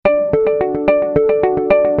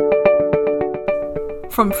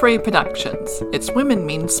From Frey Productions, it's Women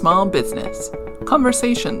Mean Small Business.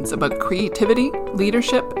 Conversations about creativity,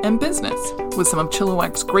 leadership, and business with some of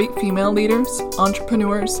Chilliwack's great female leaders,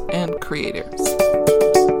 entrepreneurs, and creators.